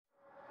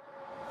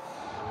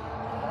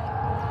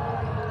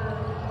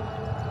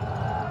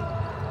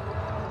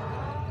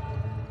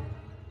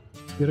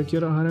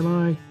Kia ora, haere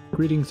mai.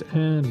 Greetings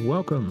and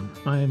welcome.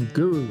 I am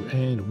Guru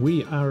and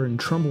we are in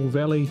Trumbull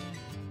Valley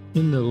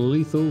in the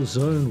lethal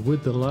zone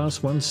with the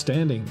last one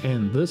standing,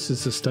 and this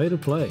is the state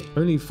of play.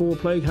 Only 4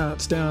 plague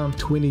hearts down,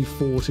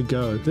 24 to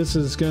go. This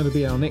is going to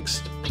be our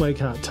next plague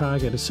heart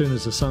target as soon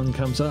as the sun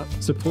comes up.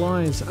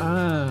 Supplies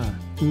are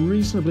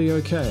reasonably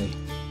okay.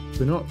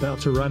 We're not about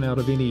to run out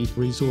of any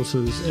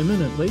resources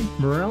imminently.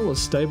 Morale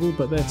is stable,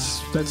 but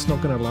that's not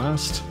going to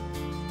last.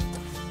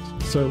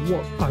 So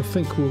what I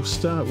think we'll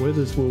start with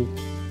is we'll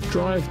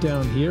drive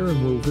down here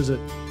and we'll visit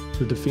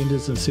the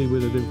defenders and see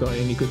whether they've got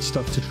any good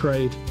stuff to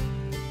trade.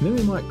 And then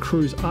we might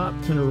cruise up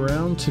and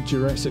around to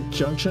Jurassic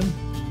Junction,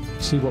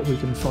 see what we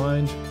can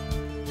find,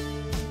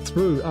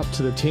 through up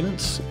to the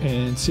tenants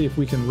and see if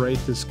we can raid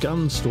this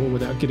gun store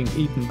without getting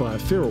eaten by a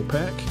feral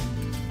pack,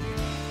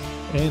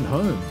 and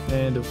home.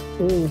 And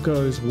if all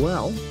goes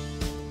well,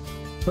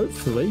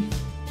 hopefully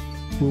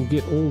we'll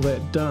get all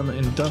that done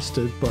and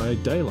dusted by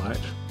daylight.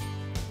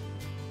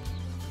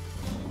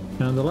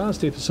 Now in the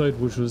last episode,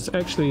 which was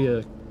actually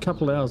a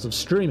couple hours of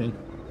streaming,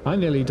 I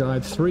nearly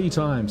died 3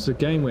 times. The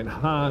game went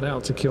hard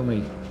out to kill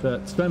me,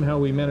 but somehow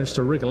we managed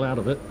to wriggle out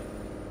of it.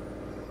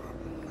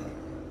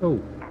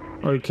 Oh,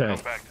 okay.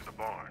 Come back to the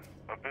barn.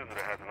 A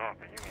visitor has an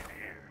offer you need to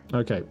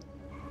hear. Okay,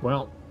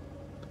 well,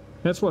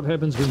 that's what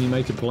happens when you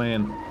make a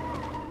plan.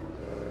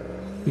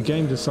 The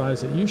game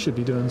decides that you should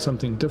be doing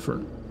something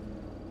different.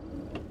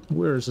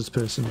 Where is this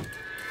person?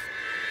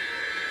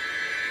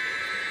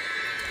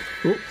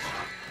 Oh.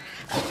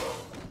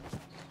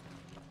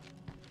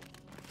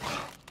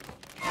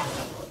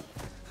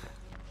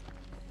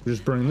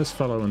 Just bring this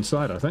fellow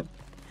inside, I think.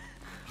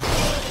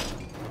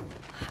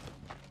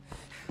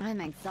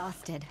 I'm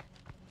exhausted.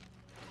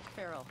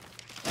 Feral,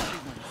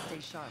 everyone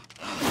stay sharp.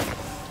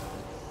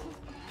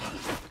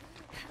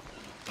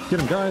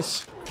 Get him,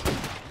 guys.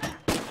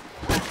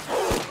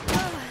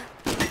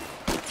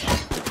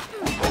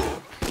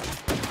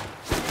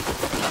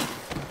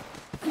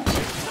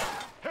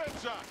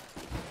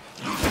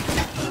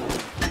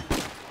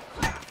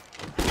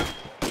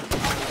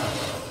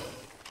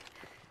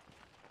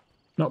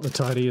 Not the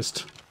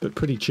tidiest, but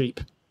pretty cheap.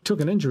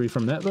 Took an injury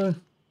from that though.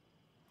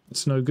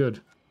 It's no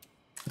good.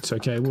 It's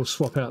okay, we'll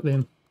swap out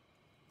then.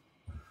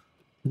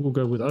 We'll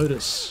go with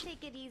Otis.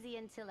 Take it easy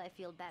until I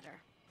feel better.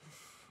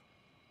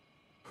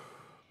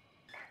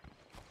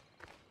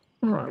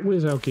 Alright,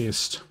 where's our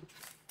guest?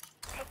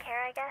 Take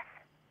care, I guess.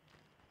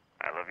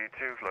 I love you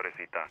too,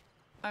 Florecita.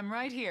 I'm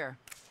right here.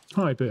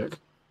 Hi, Burke.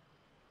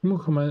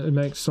 What comment that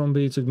makes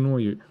zombies ignore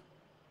you?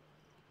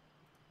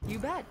 You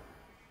bet.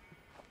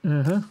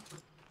 Uh-huh.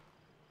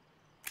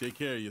 Take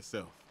care of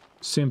yourself.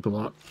 Simple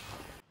up.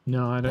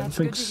 No, I don't That's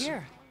think good to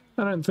hear.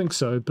 I don't think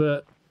so,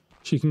 but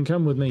she can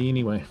come with me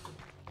anyway.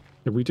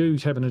 If we do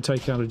happen to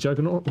take out a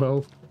juggernaut,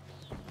 well,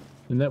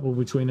 then that will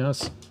be between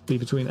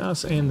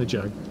us and the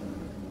jug.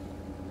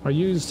 I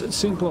used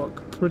sync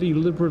block pretty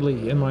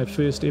liberally in my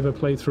first ever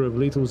playthrough of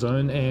Lethal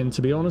Zone, and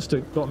to be honest,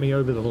 it got me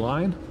over the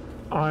line.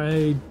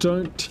 I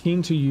don't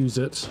tend to use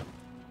it,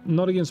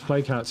 not against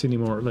plague hearts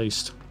anymore at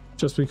least.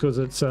 Just because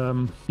it's,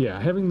 yeah,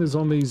 having the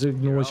zombies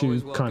ignores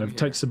you kind of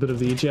takes a bit of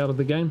the edge out of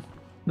the game.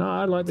 No,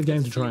 I like the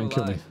game to try and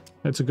kill me.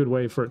 That's a good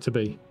way for it to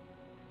be.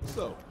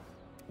 So,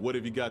 what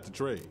have you got to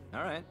trade?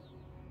 All right.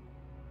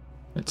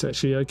 It's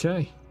actually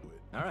okay.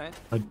 All right.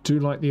 I do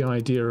like the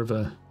idea of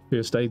a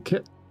first aid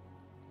kit.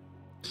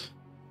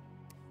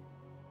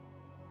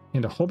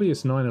 And a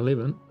hobbyist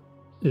 911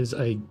 is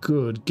a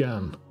good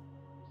gun.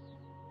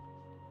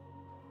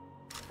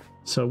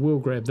 So we'll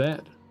grab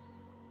that.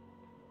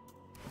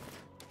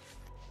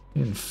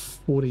 And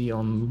 40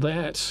 on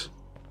that.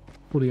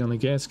 40 on the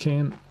gas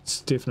can. It's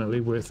definitely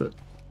worth it.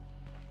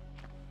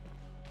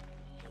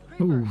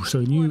 Ooh, so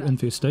new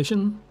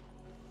infestation.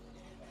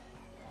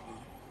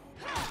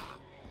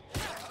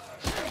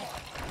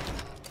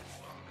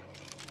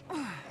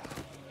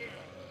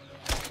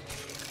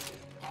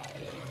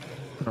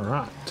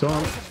 Alright,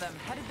 Tom. Both of them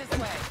headed this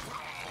way.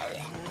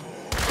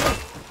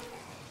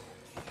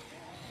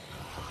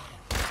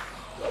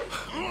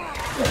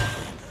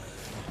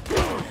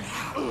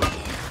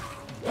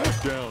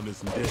 Down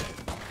isn't dead.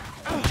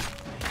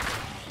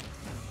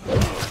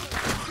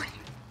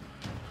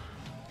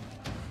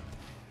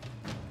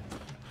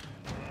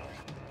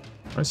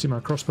 I see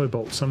my crossbow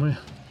bolt somewhere.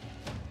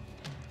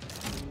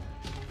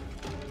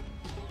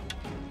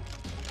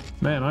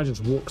 Man, I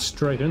just walked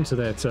straight into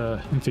that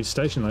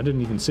infestation. I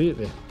didn't even see it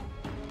there.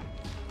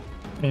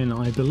 And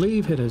I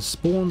believe it has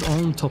spawned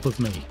on top of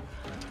me.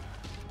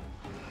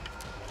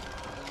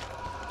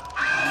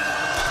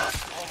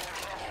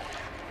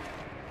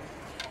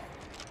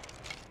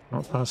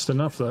 Not fast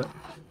enough though.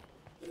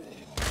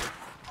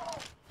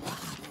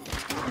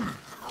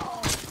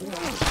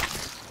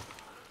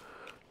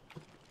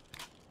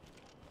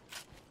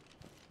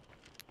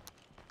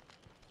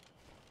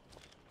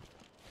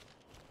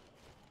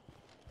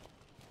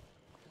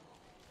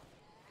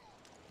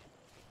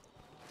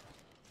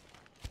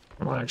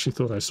 I actually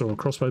thought I saw a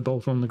crossbow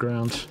bolt on the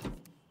ground.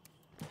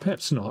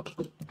 Perhaps not.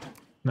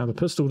 Now the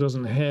pistol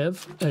doesn't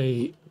have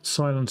a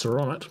silencer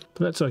on it,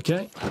 but that's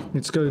okay.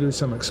 Let's go do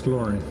some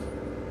exploring.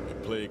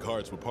 If plague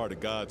hearts were part of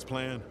God's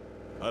plan,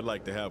 I'd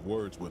like to have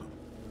words with him.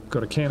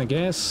 Got a can of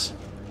gas.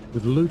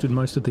 We've looted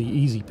most of the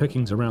easy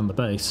pickings around the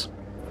base.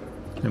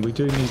 And we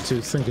do need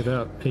to think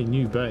about a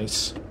new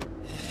base.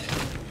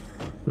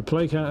 The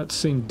plague hearts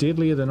seem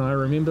deadlier than I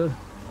remember.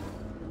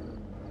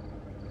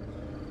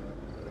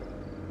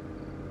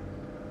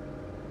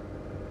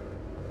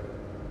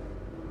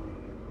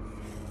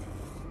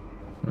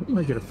 I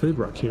might get a food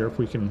ruck here if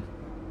we can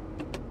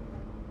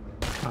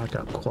park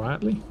up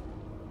quietly.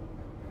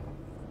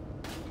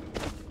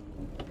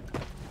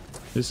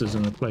 This is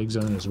in the plague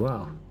zone as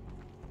well.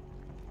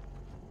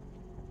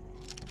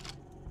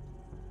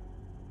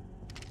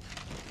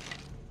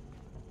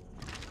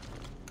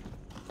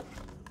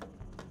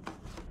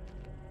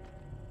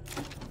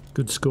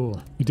 Good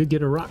score. We did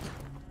get a ruck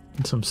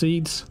and some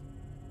seeds.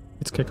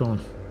 Let's kick on.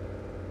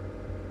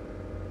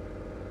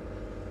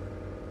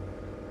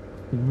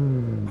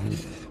 Ooh,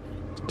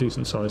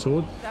 decent sized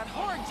horde. That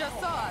horde just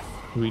saw us.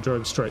 We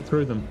drove straight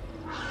through them.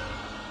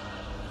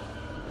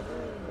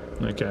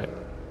 Okay.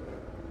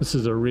 This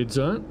is a red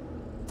zone.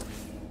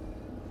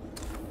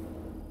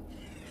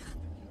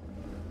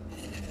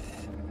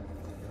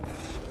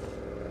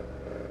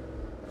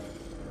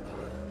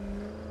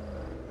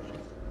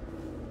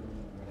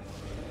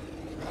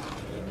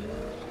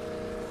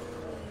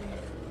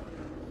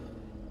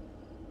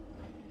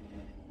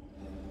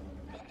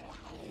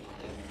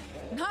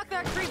 Knock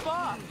that creep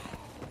off.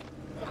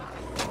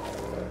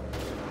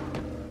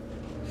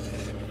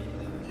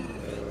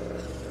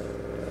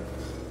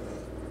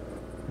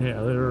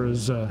 Yeah, there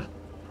is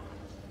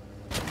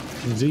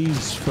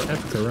disease for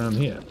Africa around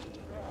here.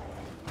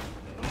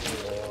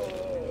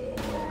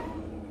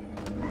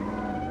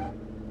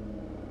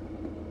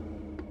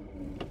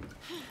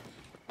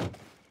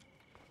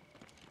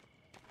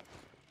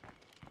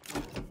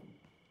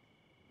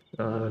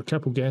 A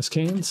couple gas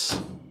cans.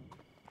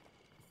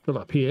 Fill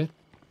up here.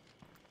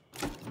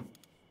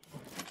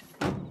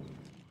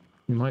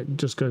 We might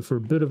just go for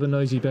a bit of a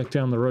nosy back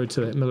down the road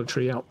to that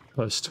military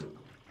outpost.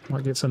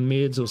 Might get some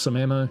meds or some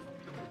ammo,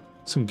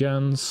 some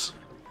guns.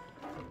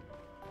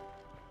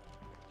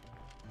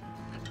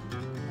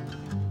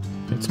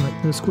 Let's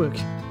make this quick,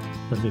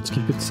 but let's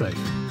keep it safe.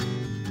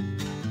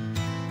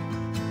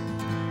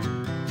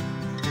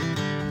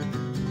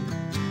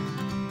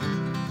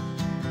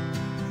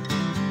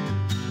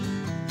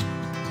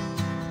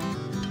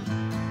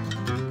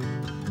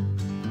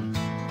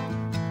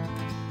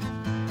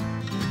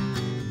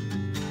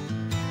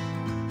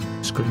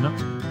 Screen up.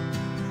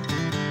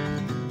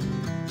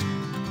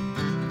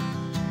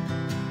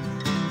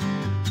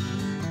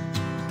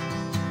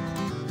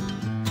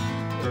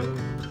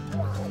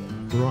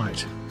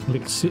 Right,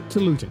 let's set to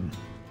looting.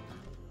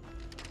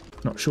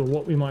 Not sure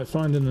what we might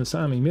find in this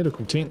army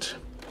medical tent.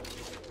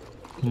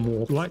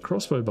 More light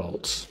crossbow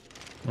bolts.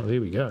 Oh, there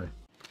we go.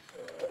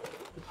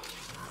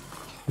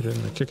 Get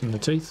in the kick in the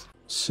teeth.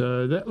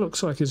 So that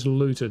looks like it's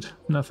looted.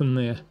 Nothing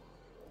there.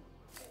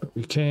 But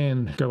we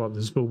can go up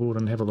this billboard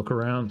and have a look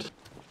around.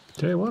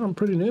 Tell you what, I'm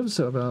pretty nervous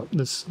about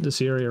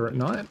this area at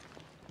night.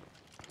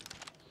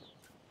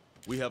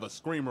 We have a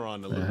screamer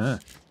on the loose.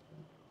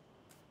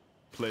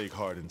 Plague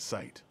heart in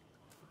sight.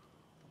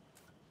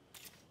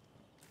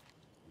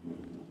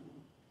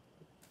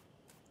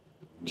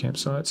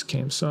 Campsites,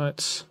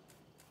 campsites.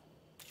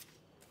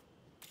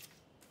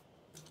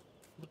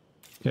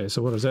 Okay,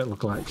 so what does that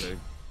look like? Okay,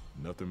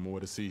 nothing more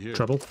to see here.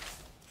 Trouble.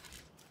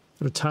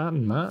 Got a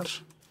tartan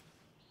mart.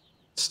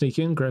 Sneak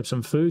in, grab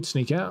some food,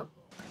 sneak out.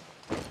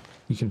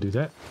 You can do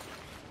that.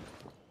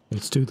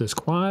 Let's do this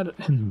quiet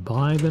and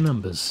by the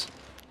numbers.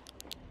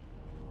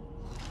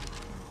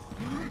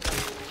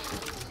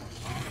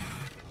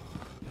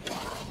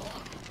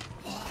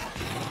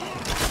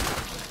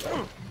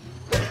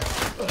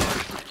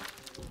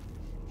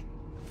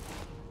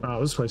 Oh,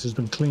 this place has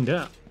been cleaned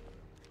out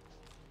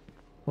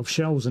of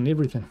shells and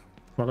everything.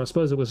 Well, I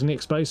suppose it was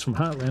next base from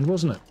Heartland,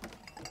 wasn't it?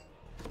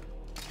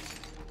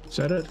 Is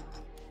that it?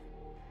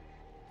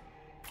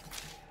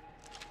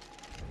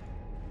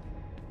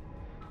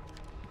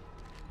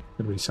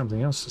 Could be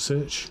something else to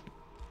search.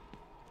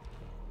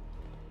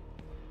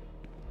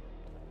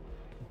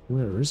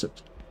 Where is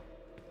it?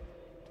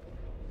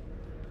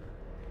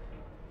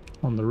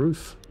 On the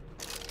roof.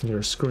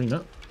 There's a screen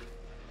up.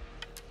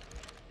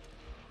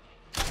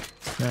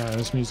 Now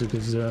this music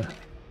is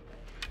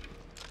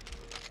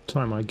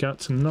tie my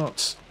guts in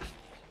knots.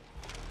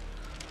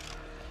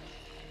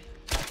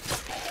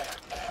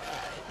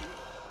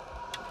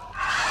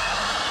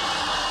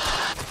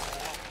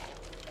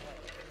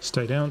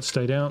 Stay down,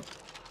 stay down.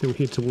 They'll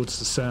head towards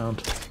the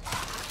sound.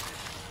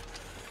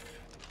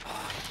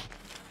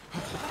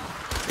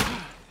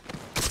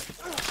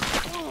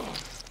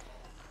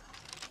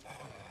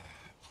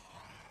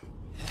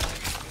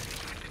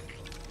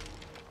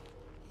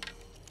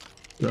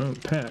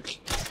 Don't pack.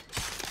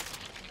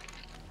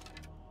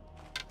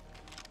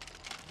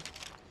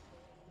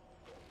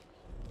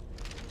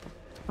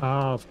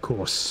 Ah, of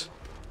course.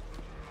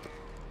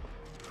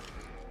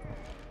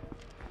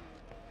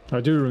 I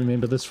do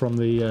remember this from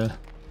the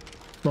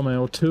from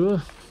our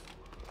tour.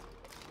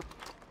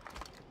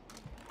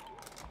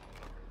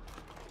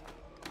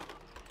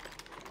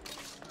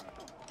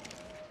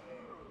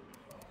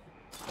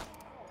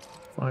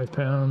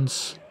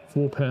 £5,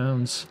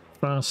 £4,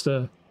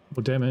 faster,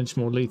 more damage,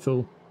 more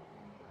lethal.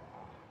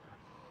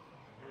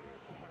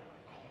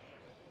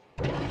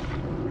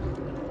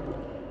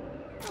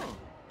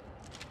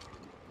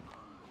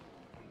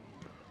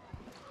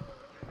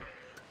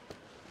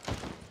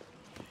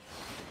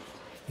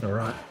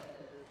 Alright,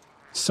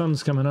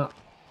 sun's coming up.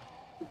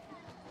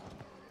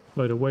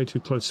 Loaded way too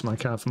close to my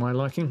car for my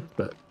liking,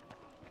 but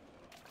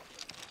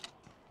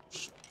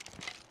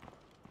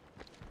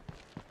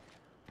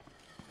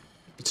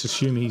let's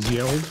assume he's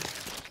yelled.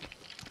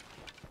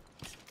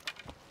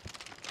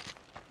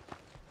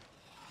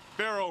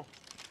 Pharaoh,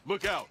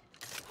 look out.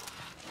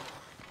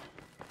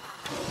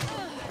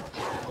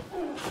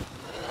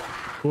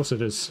 Of course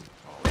it is.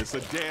 It's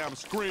a damn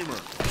screamer.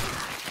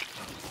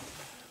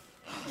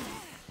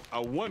 I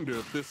wonder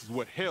if this is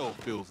what hell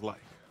feels like.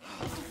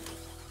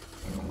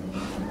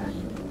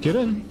 Get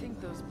in. I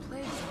think those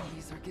plague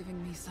zombies are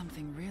giving me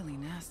something really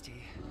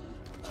nasty.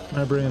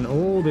 I bring in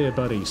all their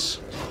buddies.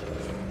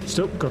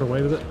 Still got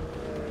away with it.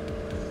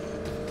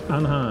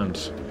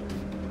 Unharmed.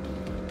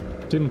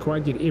 Didn't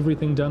quite get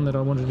everything done that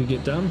I wanted to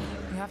get done.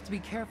 You have to be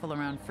careful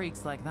around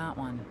freaks like that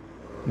one.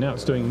 Now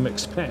it's doing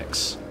mixed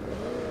packs.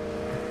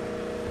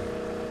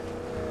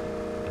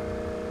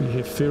 You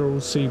have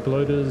feral sea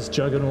bloaters,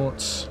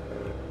 juggernauts.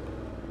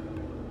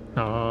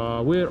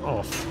 We're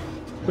off.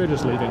 We're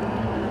just leaving.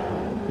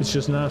 It's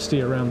just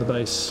nasty around the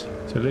base,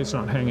 so let's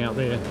not hang out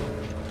there.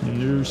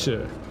 No,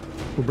 sir.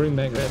 We'll bring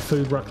back that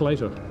food ruck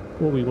later,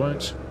 or we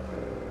won't.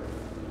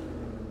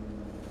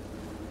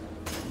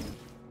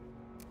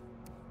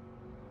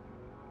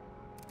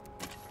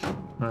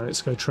 Alright,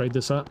 let's go trade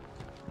this up.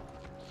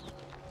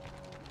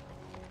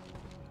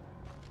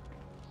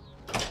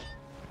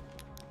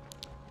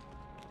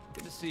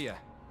 Good to see ya.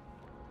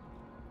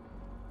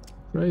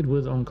 Trade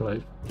with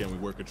Enclave. Can we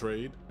work a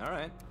trade? All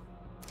right.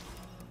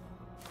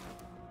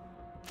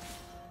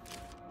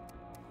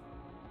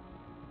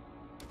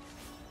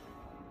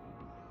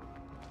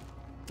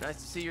 Nice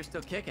to see you're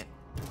still kicking.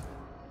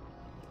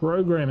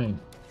 Programming.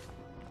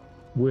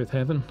 Worth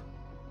having.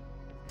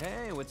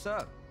 Hey, what's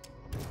up?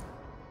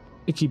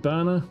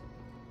 Ikebana.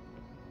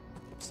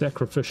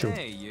 Sacrificial.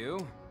 Hey,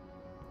 you.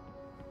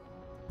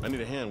 I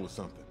need a hand with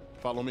something.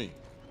 Follow me.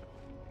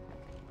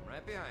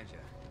 Right behind you.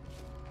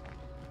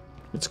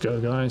 Let's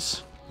go,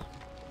 guys.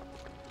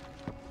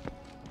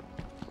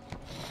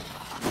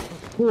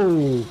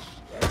 Whoa.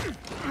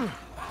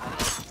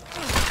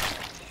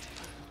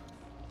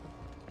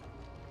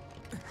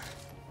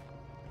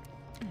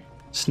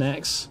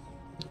 Snacks.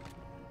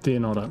 They're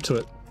not up to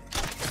it.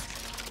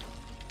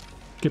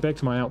 Get back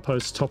to my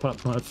outpost, top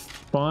up my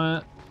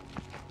fire,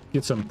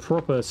 get some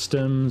proper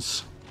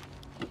stims,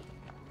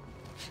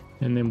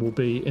 and then we'll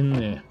be in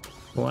there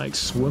like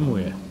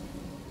swimwear.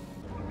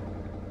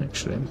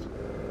 Actually.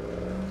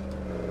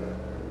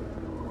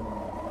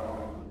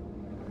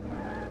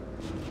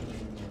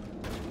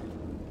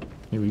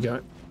 Here we go.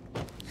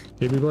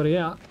 Everybody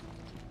out.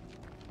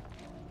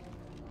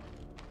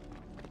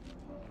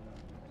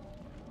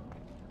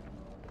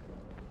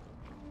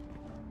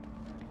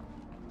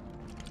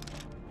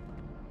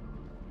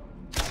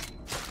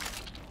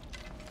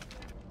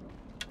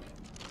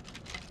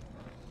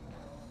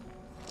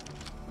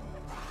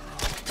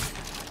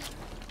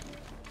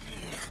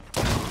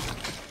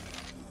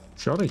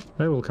 Shoddy,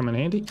 they will come in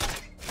handy.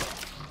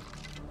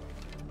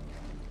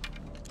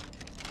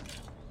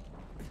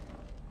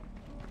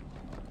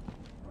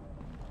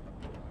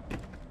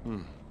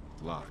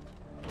 Locked.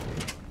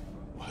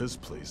 Well, his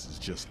place is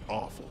just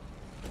awful.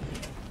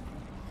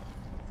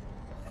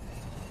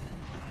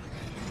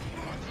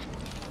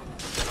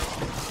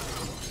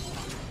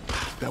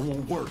 That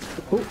won't work.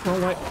 Oh, all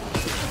right.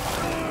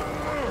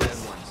 Dead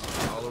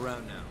ones all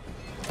around now.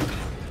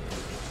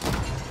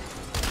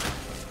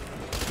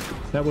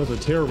 That was a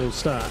terrible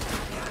start.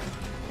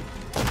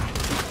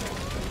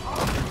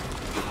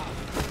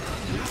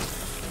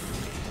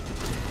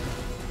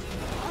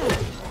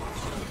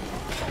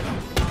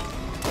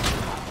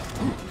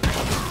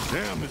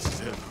 Damn, this is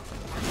heavy.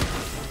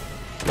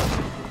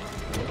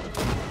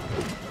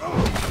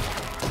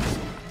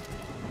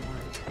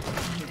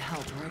 I need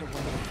help right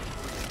away.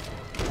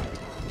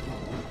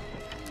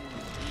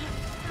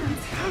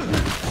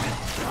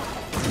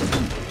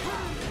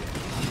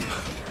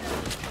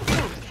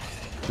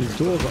 These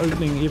doors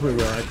opening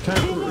everywhere. I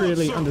can't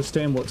really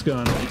understand what's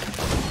going on.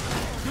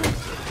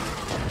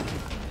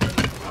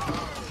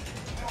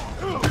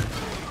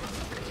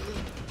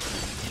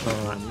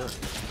 Alright.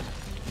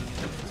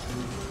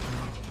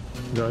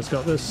 You guys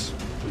got this?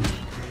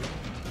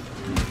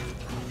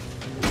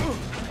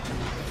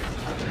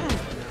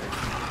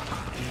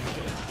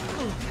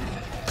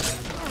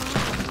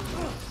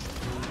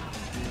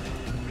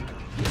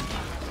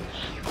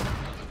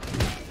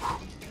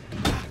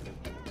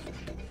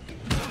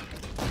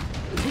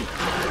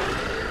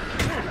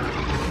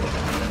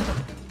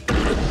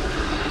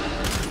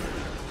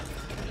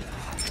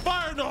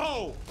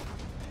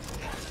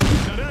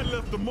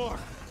 left the mark.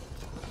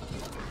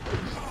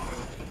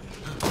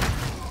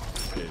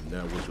 And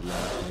that was the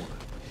last one.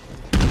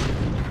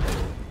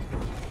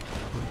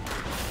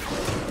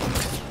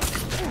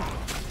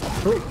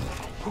 Oh.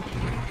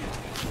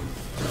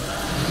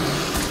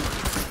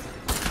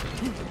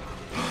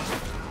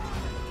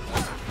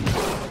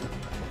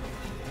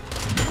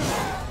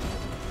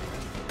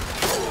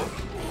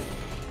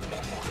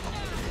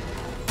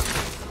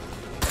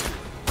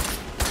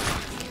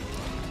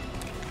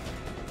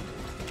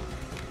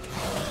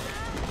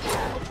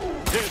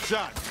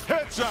 Headshot!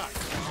 Headshot!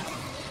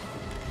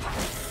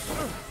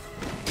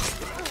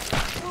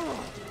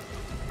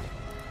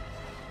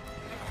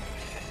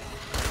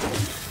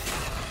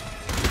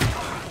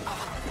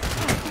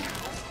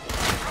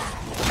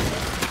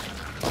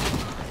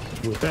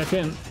 We're back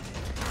in.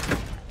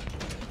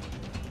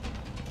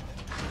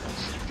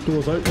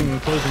 Doors opening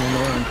and closing on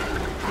their own.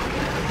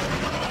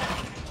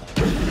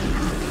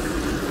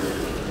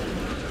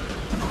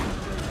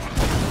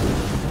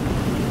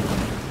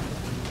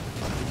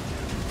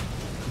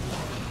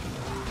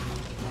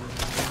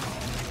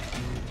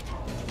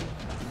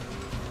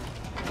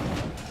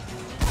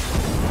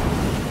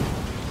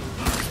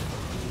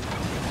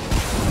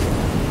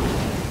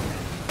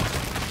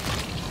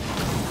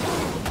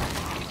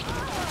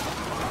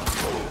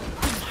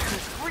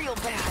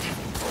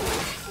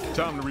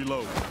 Time to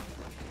reload.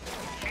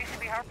 These should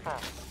be helpful.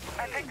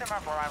 I picked them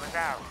up while I was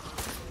out.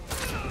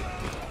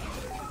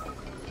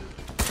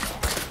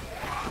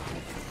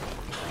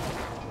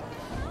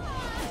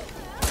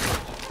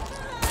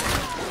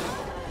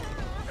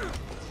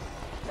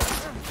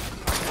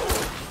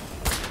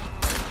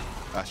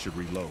 I should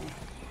reload.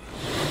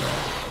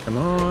 Come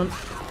on.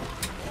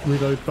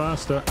 Reload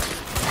faster.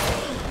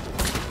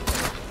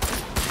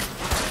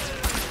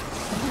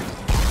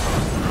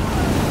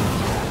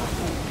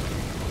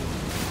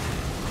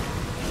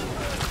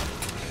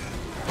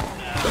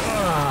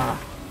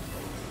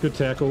 Good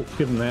tackle.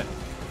 Give him that.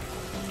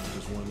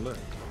 Just one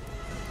left.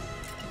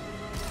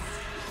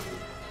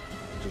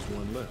 Just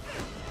one left.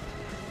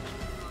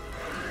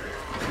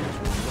 Just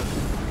one left.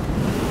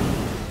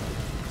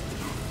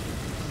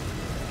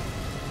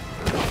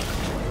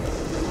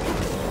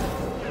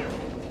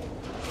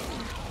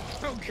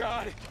 Oh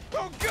God!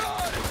 Oh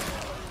God!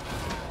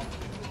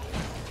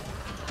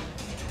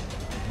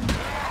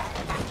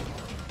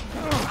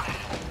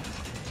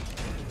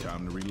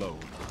 Time to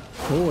reload.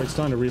 Oh, it's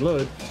time to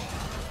reload.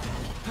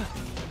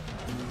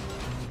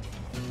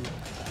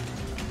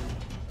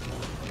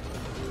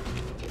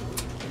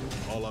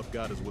 All I've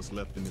got is what's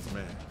left in this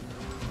mag.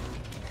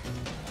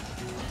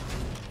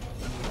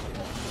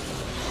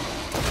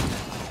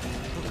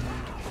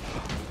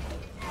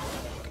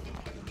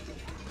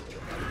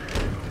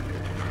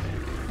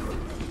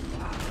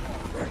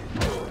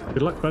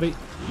 Good luck, buddy. This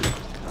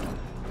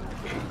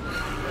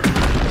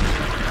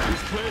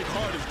plague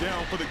heart is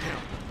down for the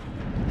count.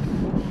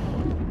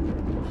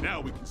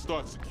 Now we can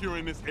start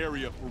securing this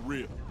area for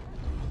real.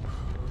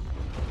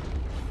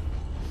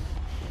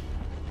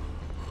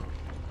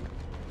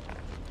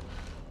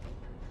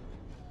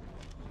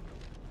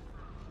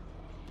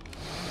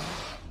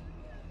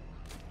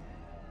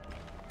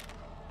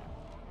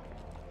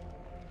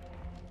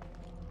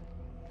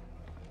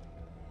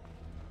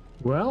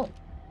 Well,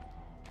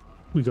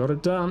 we got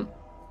it done.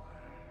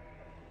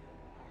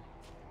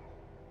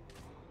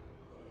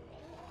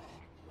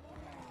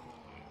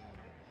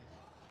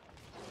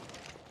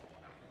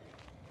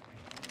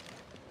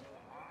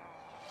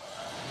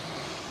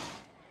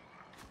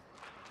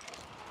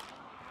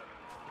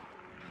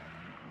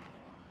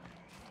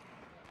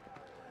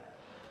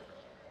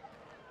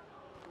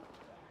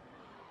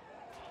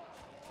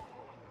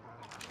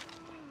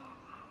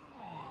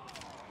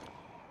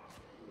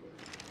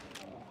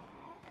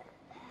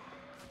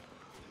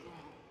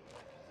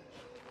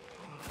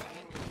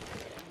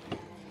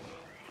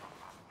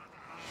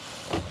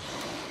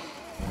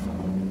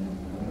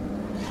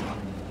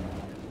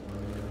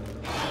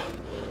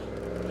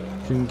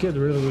 We can get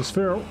rid of this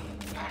feral.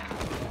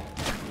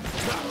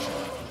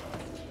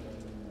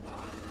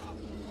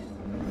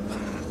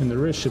 And the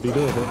rest should be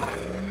doable.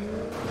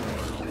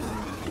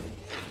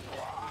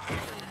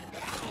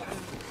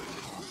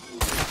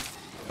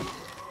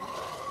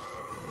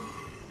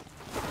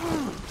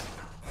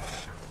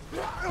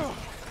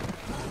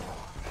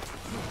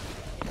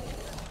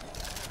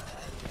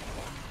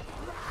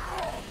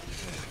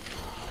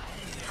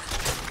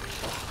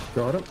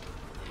 Got him.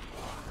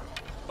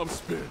 I'm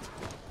spent.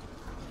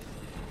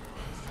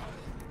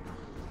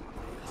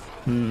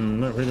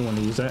 Don't really want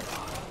to use that.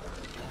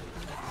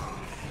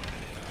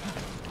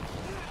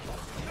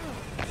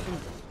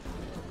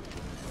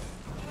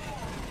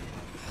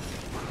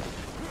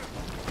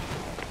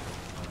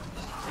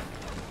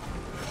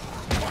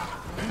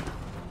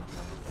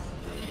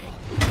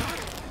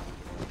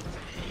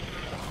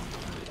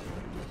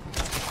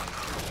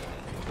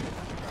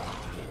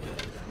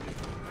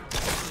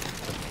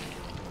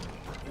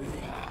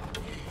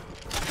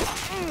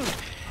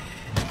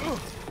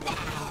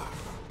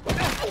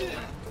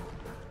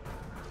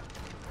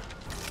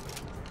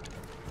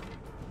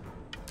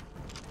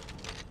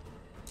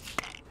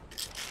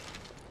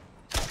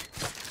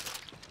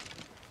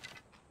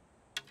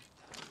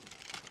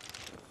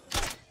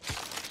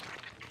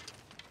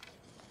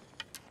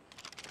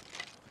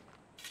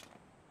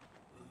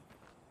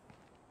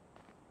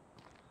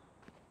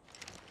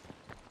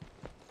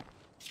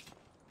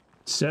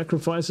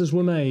 Sacrifices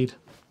were made.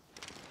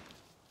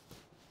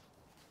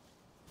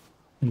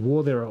 In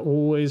war there are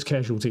always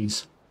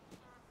casualties.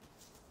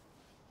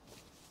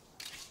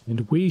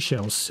 And we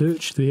shall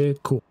search their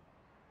corpse.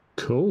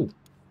 Cool.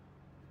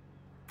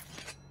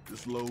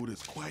 This load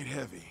is quite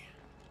heavy.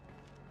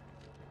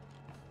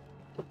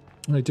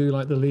 I do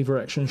like the lever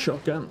action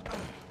shotgun.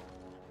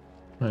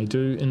 I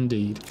do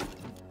indeed.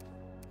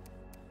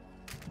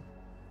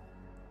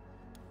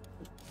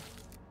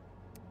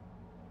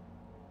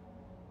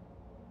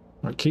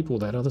 I keep all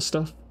that other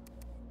stuff.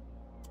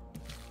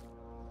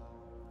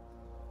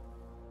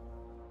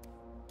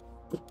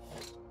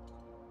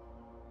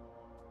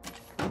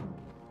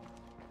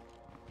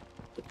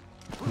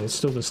 There's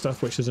still the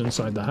stuff which is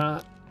inside the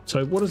heart.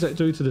 So what does that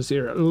do to this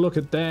area? Look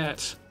at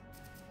that.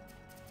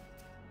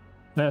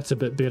 That's a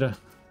bit better.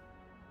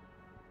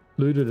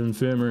 Looted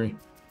infirmary.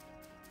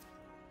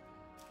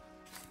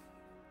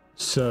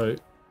 So,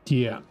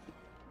 yeah.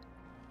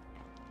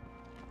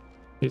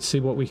 Let's see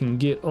what we can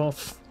get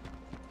off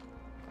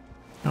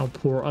our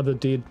poor other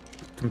dead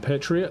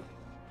compatriot.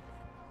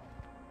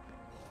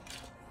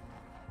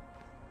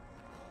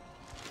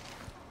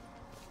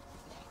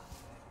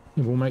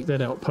 And we'll make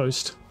that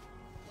outpost.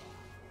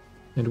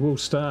 And we'll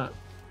start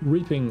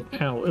reaping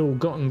our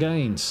ill-gotten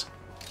gains.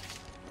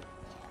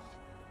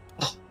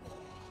 Oh.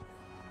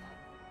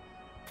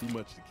 Too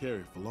much to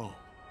carry for long.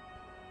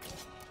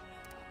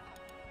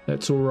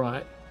 That's all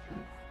right.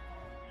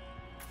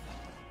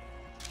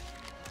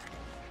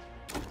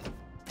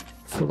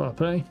 Fill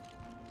up, eh?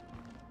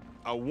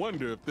 I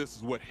wonder if this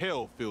is what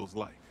hell feels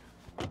like.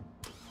 It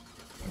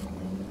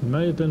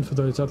may have been for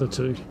those other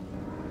two.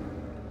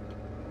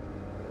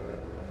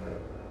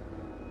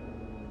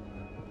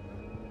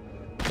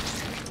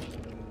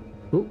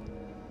 Oh,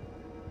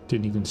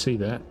 didn't even see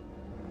that.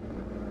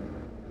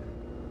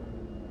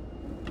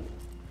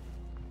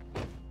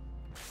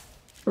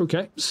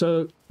 Okay,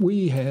 so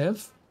we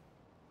have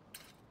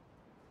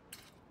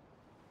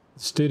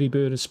Steady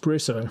Bird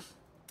Espresso,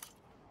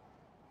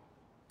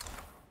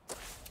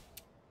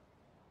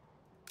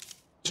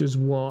 which is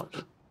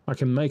what I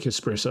can make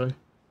espresso.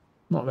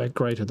 Not that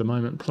great at the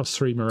moment,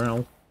 +3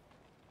 morale.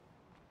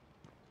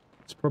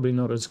 It's probably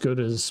not as good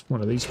as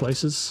one of these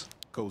places.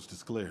 Coast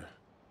is clear.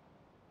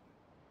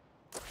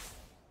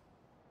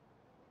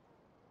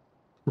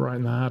 Right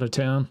in the heart of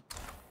town.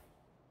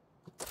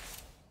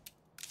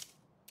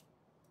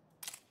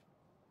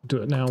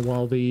 Do it now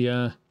while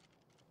the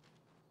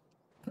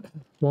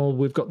while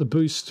we've got the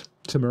boost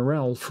to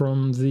morale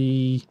from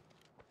the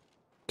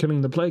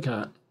killing the plague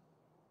heart.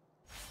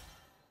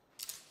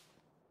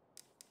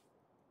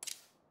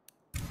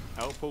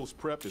 Outpost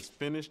prep is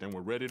finished and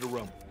we're ready to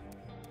rumble.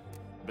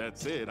 That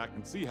said, I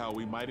can see how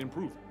we might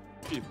improve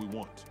it, if we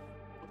want to.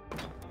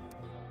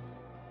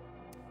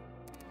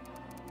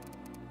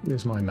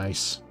 There's my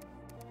mace.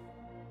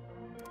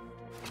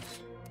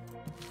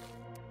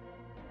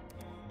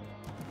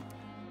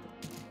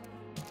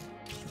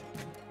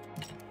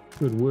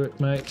 Good work,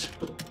 mate.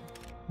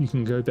 You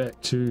can go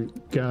back to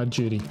guard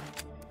duty.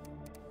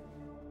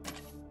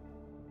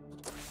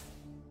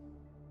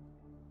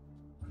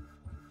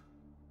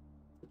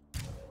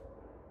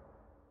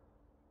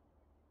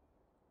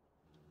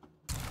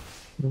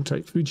 We'll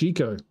take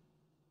Fujiko.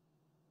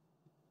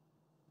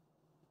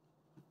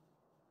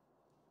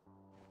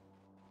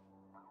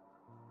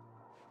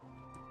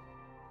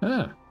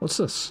 Ah, what's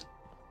this?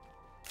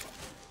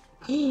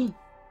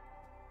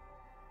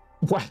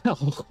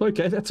 Wow,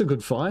 okay, that's a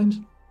good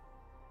find.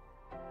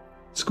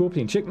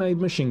 Scorpion chick-made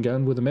machine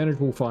gun with a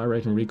manageable fire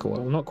rate and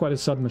recoil. Not quite a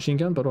submachine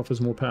gun, but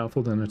offers more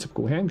powerful than a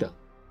typical handgun.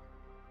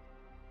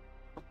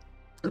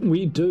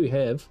 We do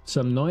have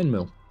some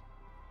 9mm.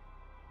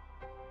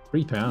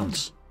 3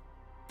 pounds.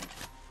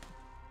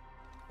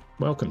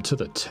 Welcome to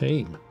the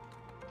team.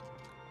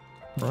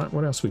 Right,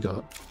 what else we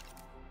got?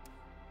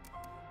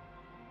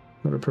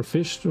 Got a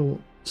professional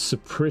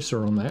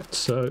suppressor on that,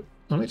 so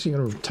I'm actually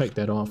going to take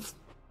that off.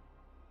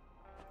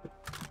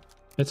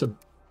 It's a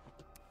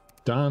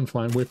darn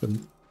fine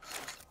weapon.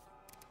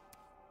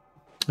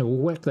 I will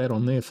whack that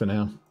on there for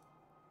now,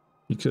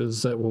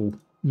 because that will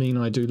mean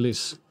I do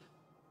less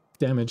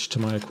damage to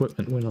my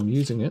equipment when I'm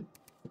using it.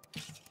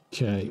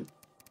 Okay.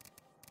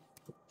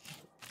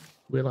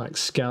 We're like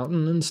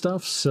scouting and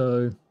stuff,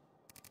 so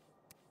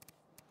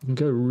you can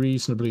go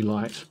reasonably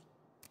light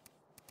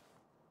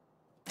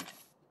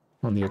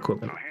on the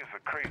equipment. So here's the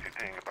crazy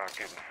thing about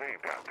getting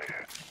saved out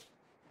there.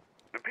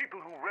 The people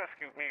who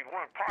rescued me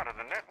weren't part of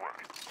the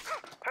network.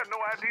 Had no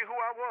idea who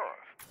I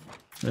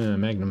was.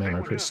 Magnum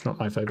ammo, Chris, not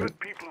my favorite. Good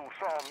people who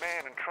saw a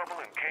man in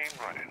trouble and came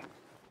running.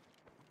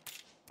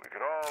 We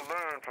could all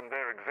learn from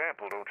their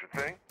example, don't you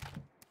think?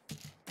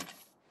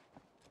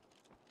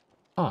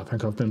 Oh, I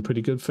think I've been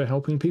pretty good for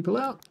helping people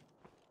out.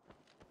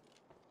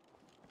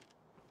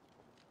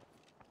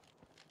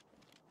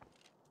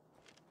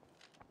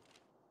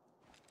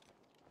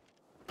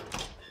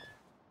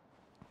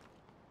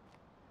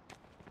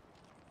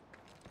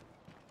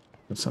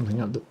 There's something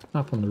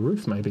up on the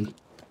roof, maybe.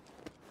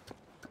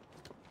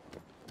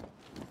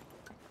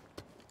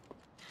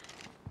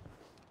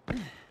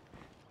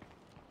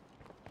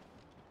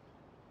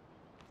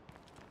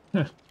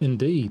 Huh,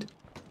 indeed.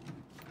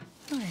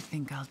 I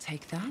think I'll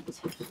take that.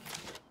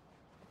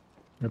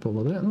 Grab all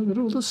of that. Look at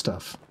all this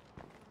stuff.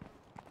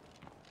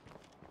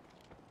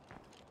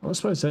 Well, I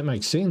suppose that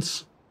makes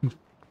sense.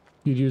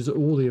 You'd use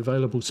all the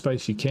available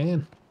space you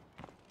can.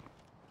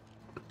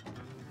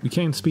 We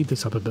can speed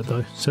this up a bit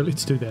though, so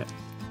let's do that.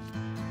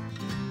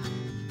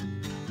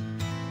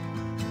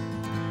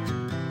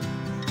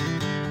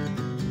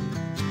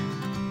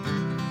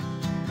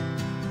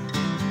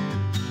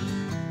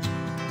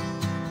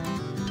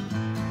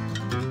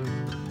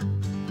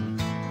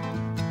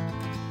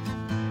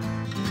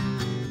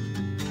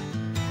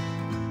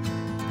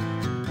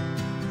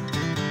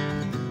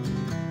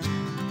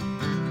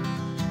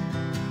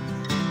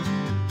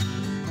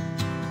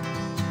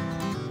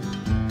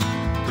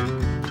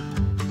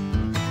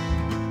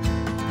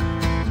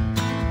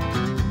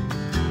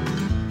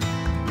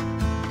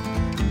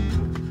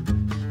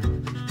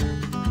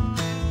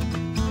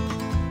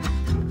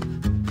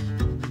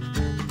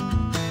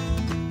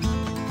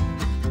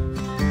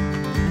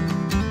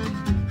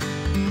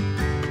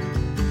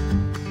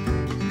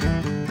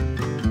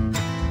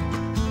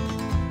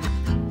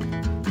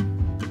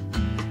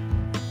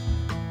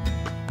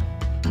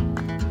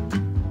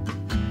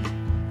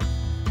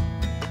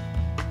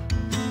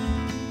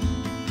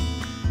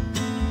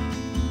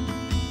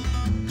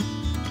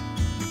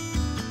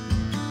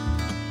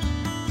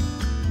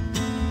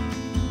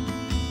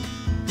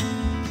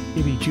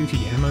 Heavy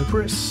duty ammo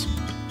press.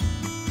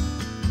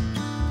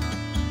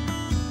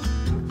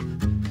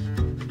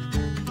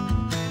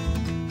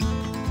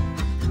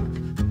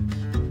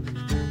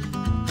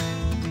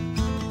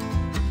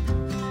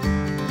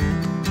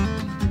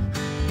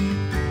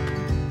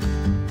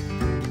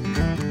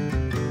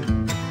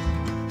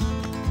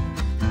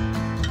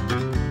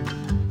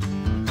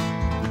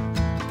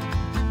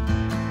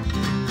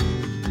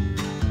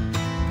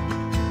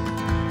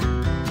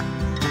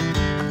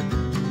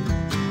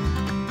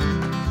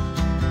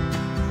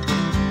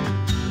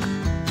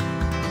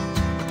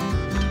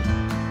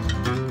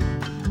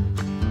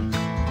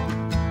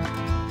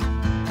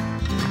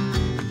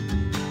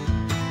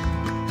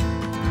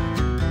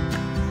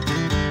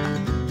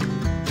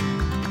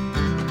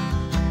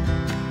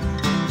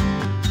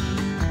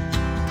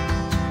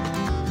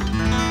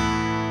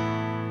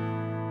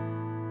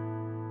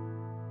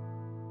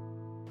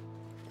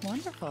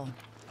 Wonderful.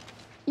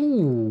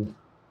 Ooh.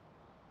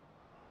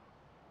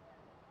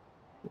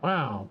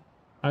 Wow.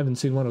 I haven't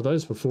seen one of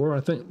those before.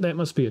 I think that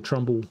must be a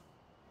Trumbull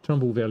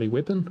Valley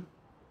weapon.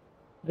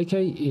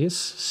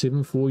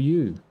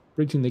 AKS-74U.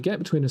 Bridging the gap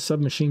between a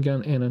submachine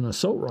gun and an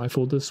assault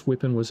rifle, this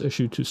weapon was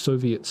issued to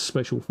Soviet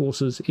Special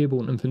Forces,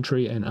 airborne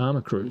infantry and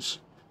armor crews.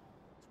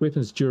 The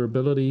weapon's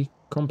durability,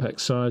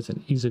 compact size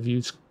and ease of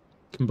use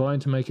combine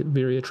to make it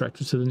very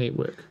attractive to the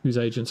network, whose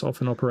agents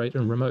often operate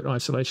in remote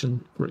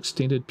isolation for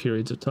extended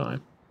periods of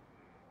time.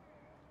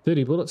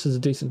 30 bullets is a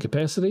decent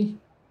capacity.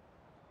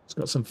 It's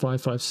got some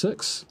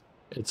 5.56.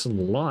 It's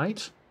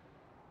light.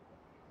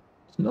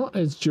 It's not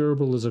as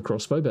durable as a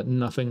crossbow, but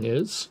nothing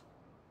is.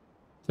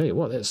 Tell you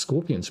what, that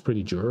Scorpion's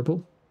pretty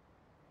durable.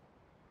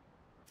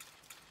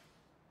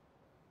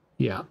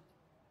 Yeah.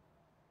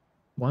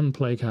 One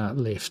plague heart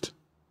left.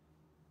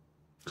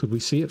 Could we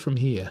see it from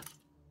here?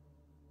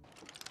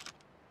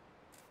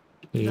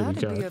 Here we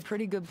go. That'd be a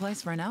pretty good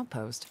place for an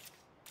outpost.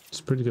 It's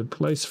a pretty good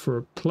place for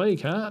a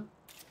plague heart.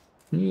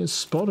 You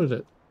spotted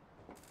it.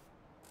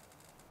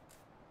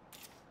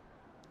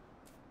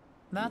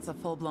 That's a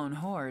full-blown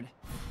horde.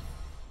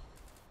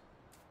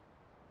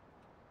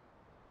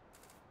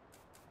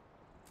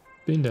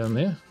 Been down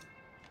there.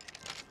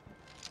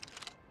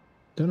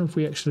 Don't know if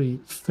we actually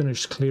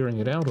finished clearing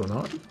it out or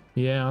not.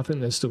 Yeah, I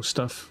think there's still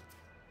stuff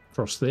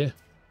across there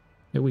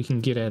that we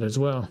can get at as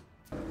well.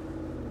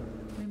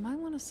 We might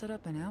want to set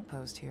up an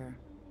outpost here.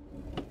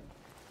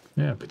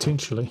 Yeah,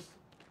 potentially.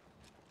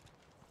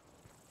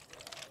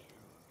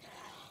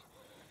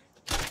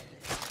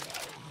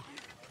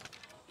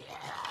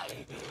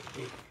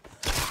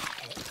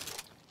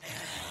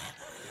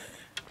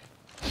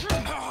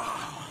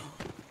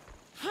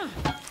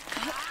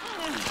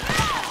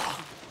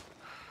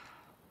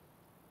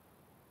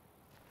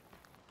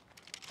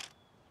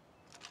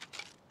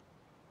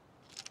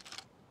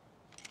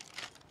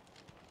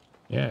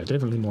 Yeah,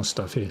 definitely more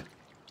stuff here.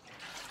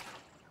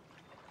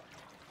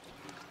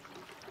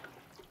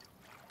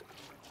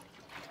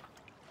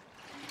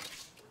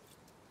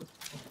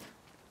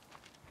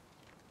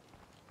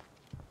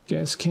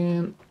 Gas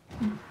can.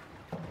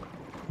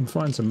 And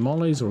find some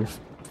mollies or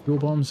fuel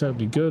bombs, that would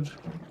be good.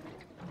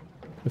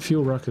 A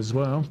fuel ruck as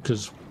well,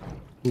 because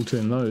we'll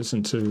turn those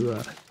into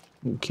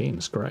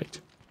cans, great.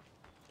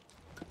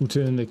 We'll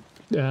turn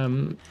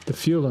the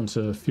fuel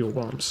into fuel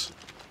bombs.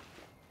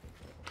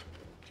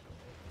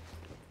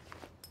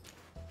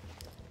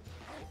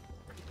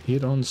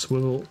 Head on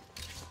swivel.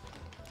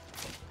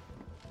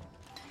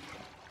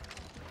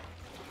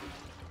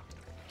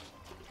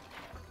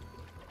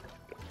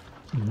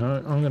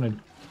 No, I'm gonna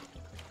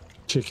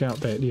check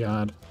out that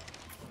yard.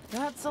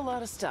 That's a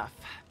lot of stuff.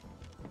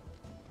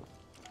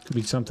 Could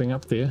be something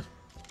up there.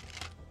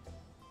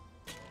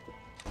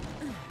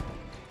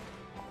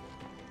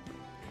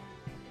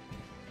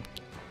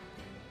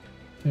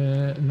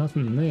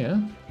 Nothing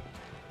there.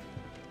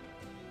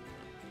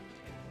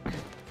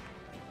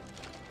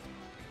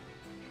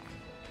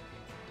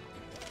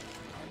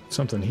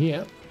 Something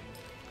here.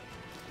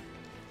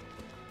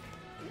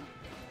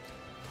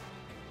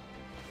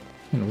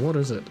 And what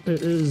is it?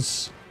 It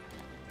is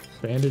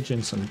bandage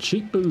and some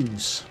cheap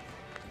booze.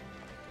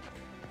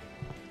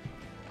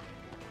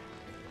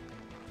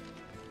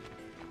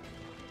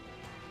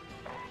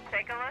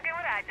 Take a look at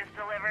what I just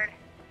delivered.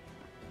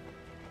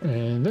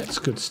 And that's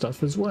good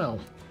stuff as well.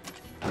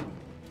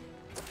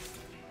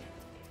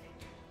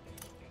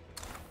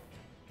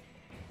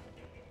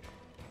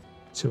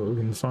 See what we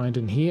can find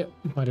in here.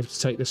 Might have to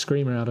take the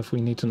screamer out if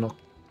we need to knock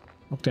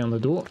down the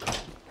door.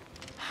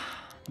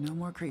 No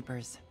more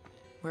creepers.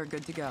 We're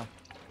good to go.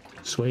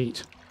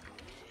 Sweet.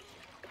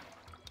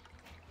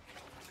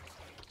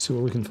 See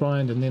what we can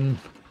find, and then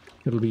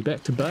it'll be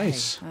back to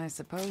base. Hey, I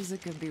suppose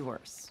it could be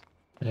worse.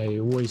 Hey,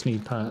 you always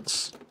need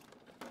parts.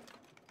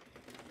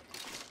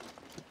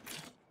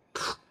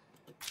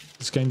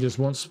 This game just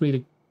wants me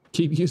to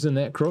keep using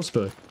that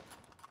crossbow.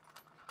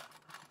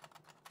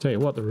 Tell you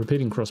what, the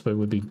repeating crossbow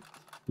would be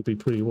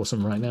pretty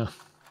awesome right now.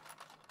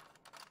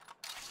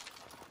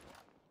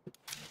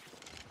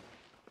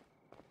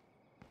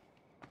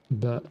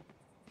 But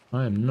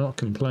I am not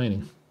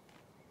complaining.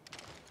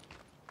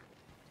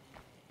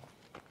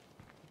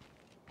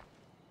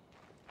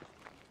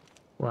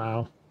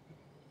 Wow.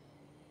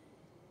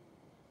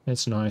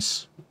 That's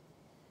nice.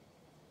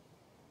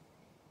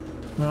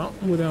 Well,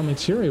 with our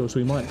materials,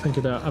 we might think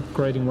about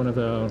upgrading one of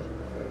our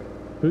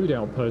food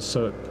outposts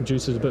so it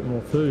produces a bit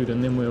more food,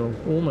 and then we'll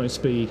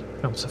almost be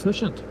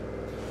self-sufficient.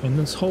 And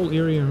this whole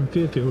area in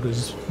Fairfield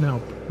is now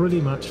pretty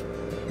much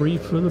free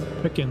for the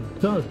picking.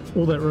 So,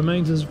 all that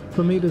remains is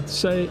for me to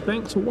say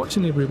thanks for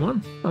watching,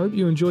 everyone. I hope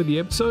you enjoyed the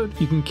episode.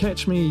 You can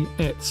catch me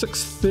at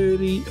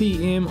 6:30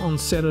 PM on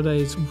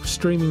Saturdays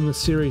streaming the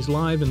series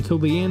live until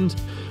the end.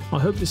 I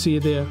hope to see you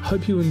there.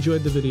 Hope you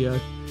enjoyed the video.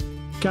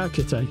 Ka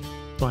kite.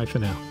 Bye for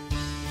now.